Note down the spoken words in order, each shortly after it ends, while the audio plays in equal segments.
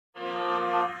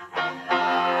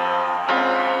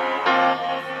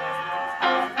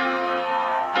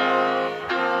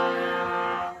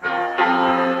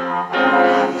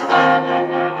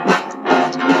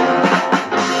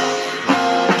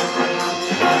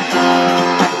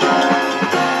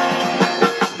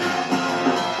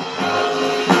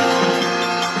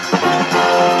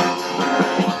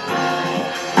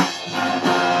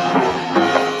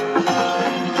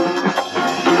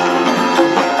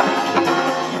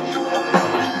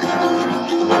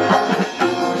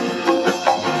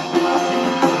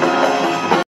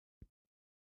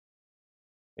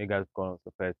You guys going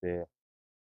to first here.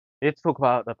 Let's talk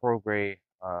about the Prograis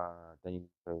then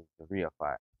the Rhea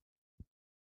fight.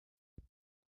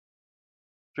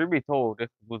 Truth be told, this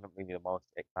wasn't really the most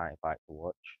exciting fight to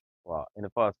watch. Well, in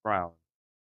the first round,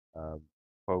 um,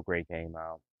 Prograis came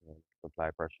out,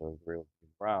 supply pressure was real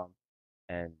round,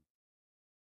 and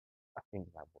I think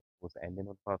that was the ending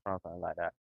of the first round, something like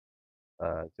that.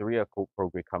 Zorrilla caught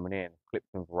Prograis coming in, clipped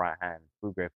him with the right hand.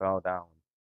 Prograis fell down,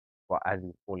 but as he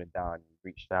was falling down, he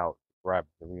reached out to grab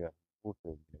Zorrilla,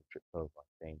 also tripped over at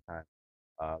the same time.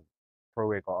 Um,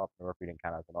 Prograis got up, and the referee didn't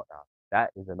count as a knockdown.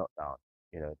 That is a knockdown.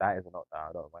 That is a knockdown.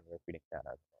 I don't know why the referee didn't count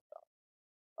as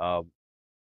a knockdown.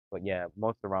 But yeah,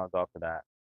 most of the rounds after that,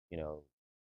 you know,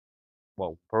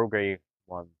 well, Prograis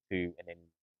won two and then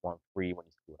won three when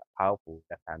he scored that powerful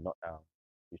left hand knockdown.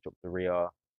 He struck the rear.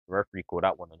 The referee called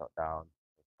that one a knockdown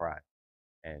with pride.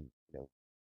 And,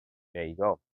 there you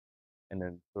go. And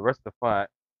then the rest of the fight,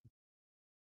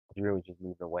 Drew was just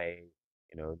moving away,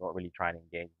 not really trying to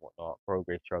engage and whatnot.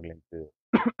 Prograis struggling to,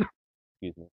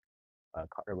 excuse me,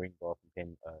 cut the ring off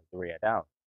and pin Zorrilla down.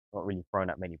 Not really throwing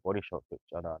that many body shots, which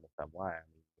I don't understand why. I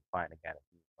mean, you're fighting a guy that's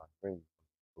moving on the ring,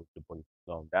 so the body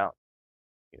slow him down,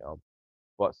 you know.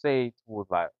 But say towards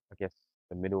like I guess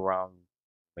the middle round,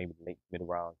 maybe the late middle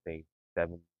round, say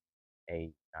 7,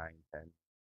 8, 9,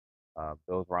 10.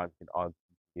 Those rounds you can argue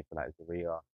for like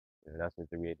Zorrilla. That's when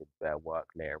Zorrilla did better work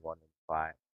later on in the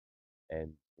fight,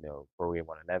 and Poirier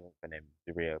won 11th, and then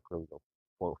Zorrilla closed off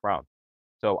the fourth round.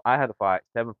 So I had a fight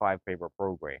 7-5 favor of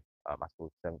Prograis. I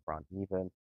scored seventh round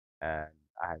even, and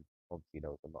I had obviously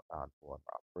there was a knockdown for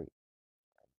round three.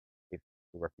 If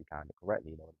the referee counted it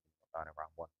correctly, there would have been knockdown in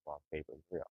round one for favor of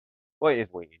Zorrilla. Well, it is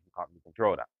what it is. You can't really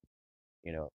control that,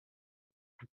 you know.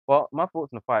 But my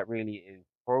thoughts on the fight really is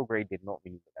Prograis did not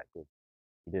really look that good.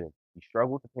 He didn't. He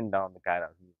struggled to pin down the guy that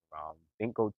was moving around.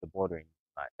 Didn't go to the border or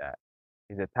anything like that.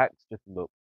 His attacks just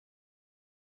looked.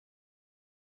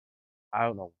 I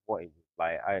don't know what it was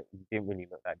like. He didn't really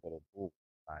look that good at all.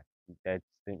 Like there just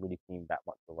didn't really seem that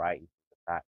much variety to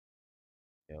the attack.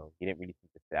 He didn't really seem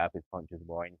to set up his punches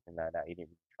well or anything like that. He didn't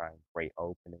really try and break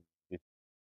open and just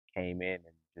came in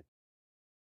and just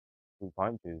threw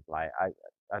punches. Like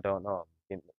I don't know.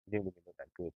 He didn't really look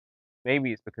that good.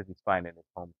 Maybe it's because he's fighting in his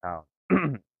hometown.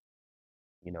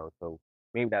 So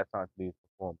maybe that's something to do with his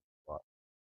performance. But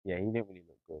yeah, he didn't really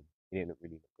look good. He didn't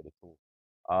really look good at all.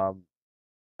 Um,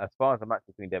 as far as the match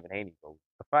between Devin Haney goes,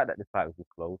 the fact that this fight was this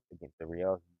close against the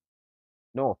Real,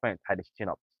 no offense, had his chin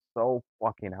up so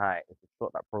fucking high. It's a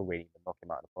shot that Prograis didn't even knock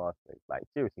him out in the first place. Like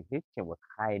seriously, his chin was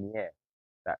high in the air.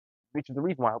 That which is the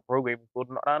reason why Prograis even scored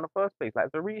a knockdown in the first place.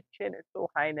 Like Zari's chin is so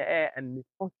high in the air and his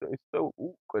posture is so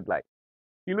awkward. Like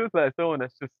he looks like someone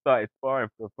that's just started sparring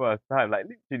for the first time. Like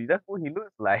literally, that's what he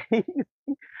looks like.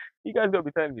 You guys gotta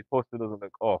be telling me his posture doesn't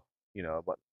look off,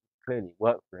 but clearly it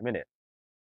worked for a minute,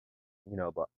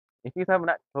 but if he's having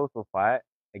that close fight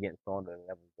against someone at the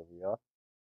level of Zorrilla,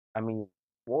 I mean,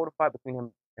 what would the fight between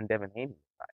him and Devin Haney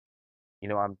look like? You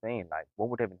know what I'm saying? Like, what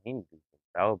would Devin Haney do?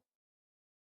 That would,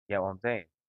 yeah, what I'm saying.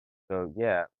 So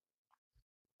yeah,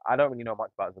 I don't really know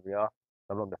much about Zorrilla.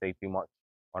 So I'm not gonna say too much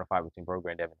on a fight between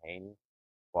Brogan and Devin Haney.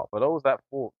 But for those that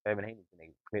thought Devin Haney's gonna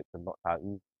get clipped and knocked out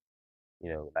easy,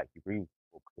 like you agree with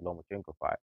the Lomachenko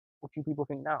fight, what do you people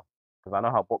think now? Because I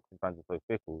know how boxing fans are so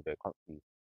fickle; they constantly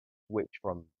switch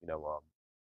from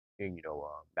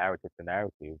narrative to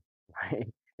narrative. Like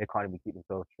they can't even keep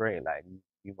themselves straight. Like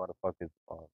you motherfuckers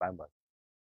are fanboys.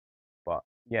 But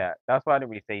yeah, that's why I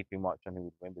didn't really say too much on who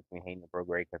would win between Hayden and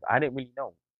Prograis because I didn't really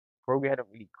know. Prograis hadn't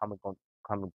really come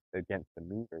against the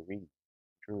mover really,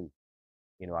 truly.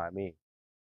 You know what I mean?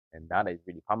 And now that he's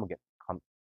really come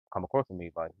across the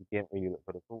mover, he didn't really look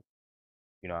for the tool.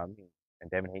 You know what I mean?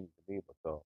 And Devin Haney's the mover,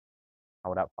 so how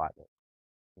would that fight look?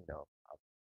 I'm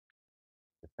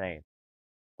just saying.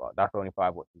 But that's the only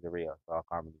five watches the real, so I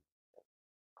can't really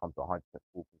come to a 100%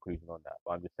 full conclusion on that.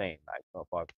 But I'm just saying, like, it's not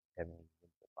far from Kevin wins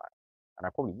the fight. And I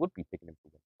probably would be picking him to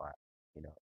win the fight, you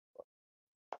know. But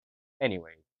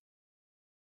anyway,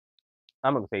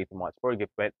 I'm not gonna say too much. Probably give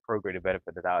Prograis the benefit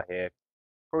of the doubt here.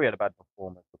 Probably had a bad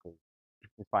performance because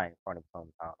he's fighting in front of his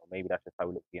hometown. Or maybe that's just how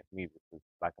he looks against me because,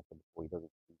 like I said before, he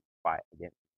doesn't really fight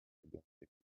against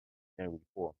generally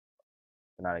for.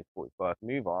 So now he's fought his first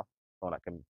mover, someone that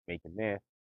can make him miss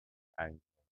and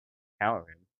counter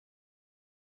him,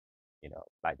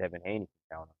 like Devin Haney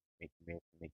can counter, make him miss,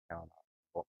 make him counter,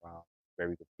 box around,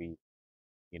 very good feet,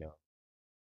 you know,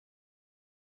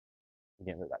 he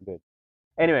didn't look that good.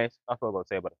 Anyways, that's what I've got to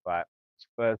say about the fight.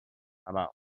 First, I'm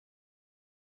out.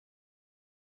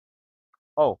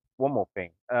 Oh, one more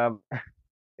thing.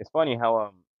 It's funny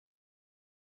how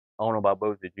Ono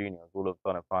Barboza Jr. all of a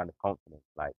sudden find the confidence.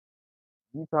 Like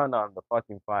you turned on the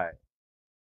fucking fight,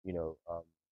 you know,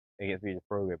 against Regis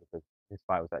Prograis because his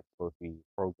fight was actually supposed to be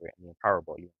Prograis and then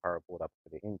Parabol, even Parabol up for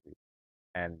the injury.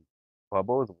 And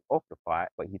Barboza was off the fight,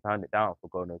 but he turned it down for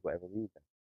God knows whatever reason.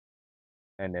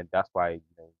 And then that's why,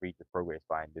 Regis Prograis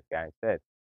fighting this guy instead.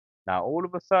 Now all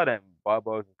of a sudden,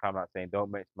 Barboza's come out saying,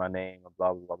 "Don't mention my name," and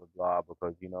blah blah blah blah blah,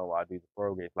 because I do the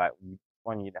Prograis. Like we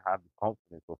want you to have the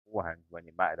confidence beforehand when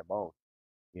it mattered the most.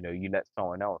 You let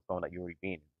someone else, someone that you already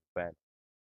been in,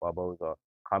 Barboza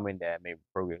come in there and make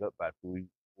Prograis look bad for you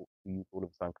all of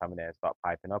a sudden come in there and start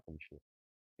piping up and shit.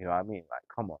 You know what I mean? Like,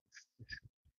 come on.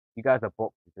 You guys are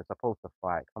boxers. You're supposed to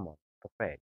fight. Come on.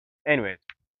 Pathetic. Anyways,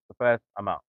 the first, I'm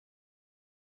out.